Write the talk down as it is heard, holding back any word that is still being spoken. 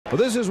Well,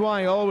 this is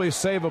why you always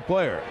save a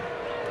player.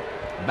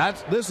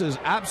 This is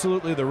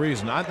absolutely the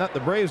reason. I thought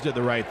the Braves did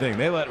the right thing.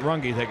 They let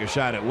Runge take a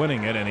shot at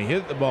winning it, and he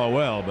hit the ball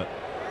well. But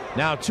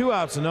now 2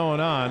 outs and 0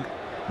 on.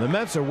 The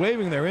Mets are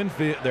waving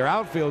their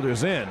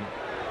outfielders in.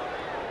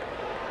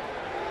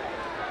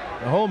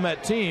 The whole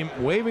Met team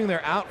waving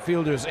their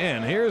outfielders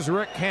in. Here's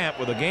Rick Camp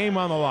with a game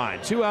on the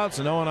line. 2 outs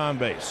and 0 on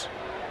base.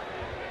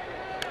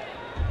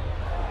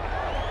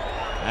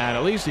 And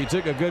at least he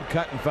took a good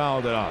cut and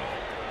fouled it off.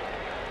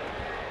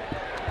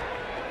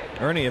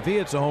 Ernie, if he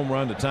hits a home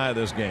run to tie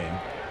this game,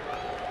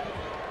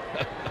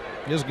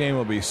 this game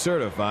will be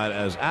certified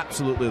as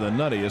absolutely the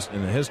nuttiest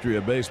in the history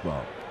of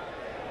baseball.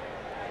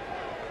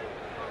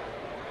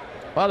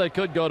 Well, they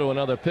could go to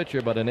another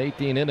pitcher, but in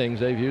 18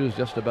 innings, they've used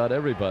just about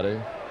everybody.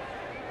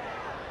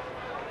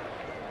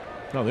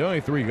 No, the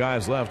only 3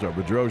 guys left are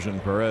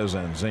Bedrosian, Perez,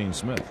 and Zane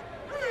Smith.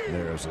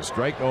 There's a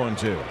strike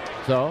 0-2.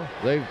 So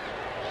they've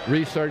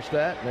researched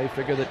that, and they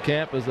figure that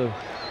Camp is the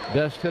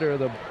best hitter of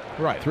the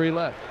 3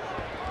 left.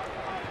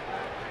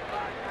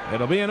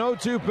 It'll be an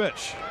 0-2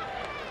 pitch.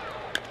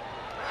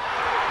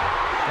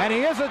 And he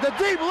hits it to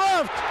deep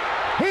left.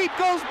 Heat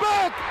goes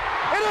back.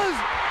 It is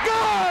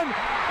gone.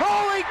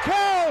 Holy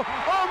cow.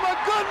 Oh, my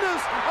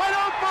goodness. I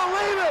don't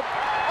believe it.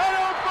 I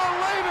don't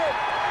believe it.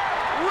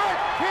 Rick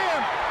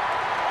Camp.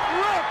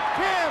 Rick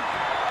Camp.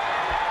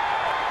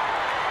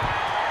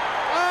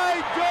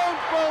 I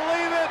don't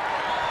believe it.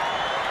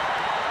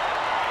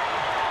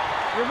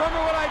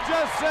 Remember what I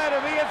just said. If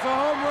he hits a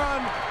home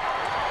run,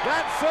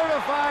 that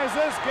certifies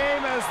this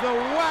game as the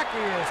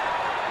wackiest,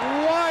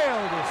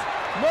 wildest,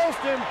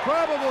 most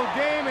improbable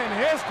game in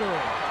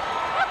history.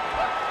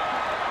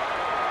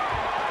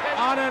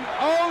 On an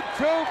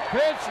 0-2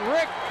 pitch,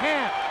 Rick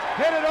Camp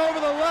hit it over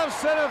the left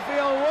center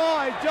field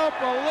wall. I don't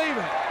believe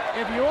it.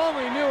 If you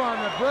only knew on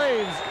the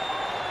Braves,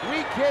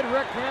 we kid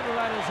Rick Camp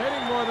about his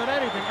hitting more than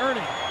anything.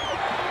 Ernie.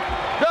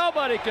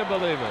 Nobody can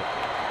believe it.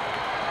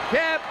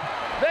 Camp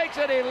makes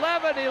it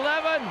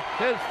 11-11,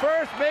 his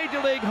first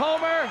Major League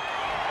homer.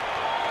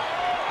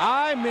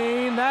 I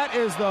mean, that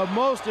is the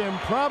most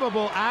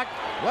improbable act.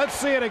 Let's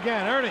see it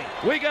again, Ernie.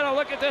 We got to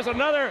look at this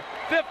another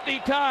 50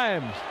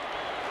 times.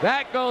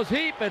 That goes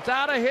deep. It's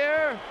out of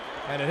here.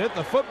 And it hit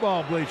the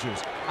football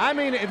bleachers. I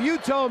mean, if you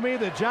told me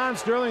that John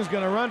Sterling's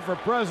going to run for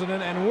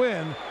president and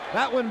win,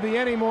 that wouldn't be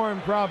any more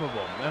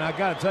improbable. And I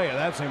got to tell you,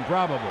 that's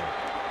improbable.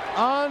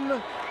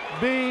 Unbelievable.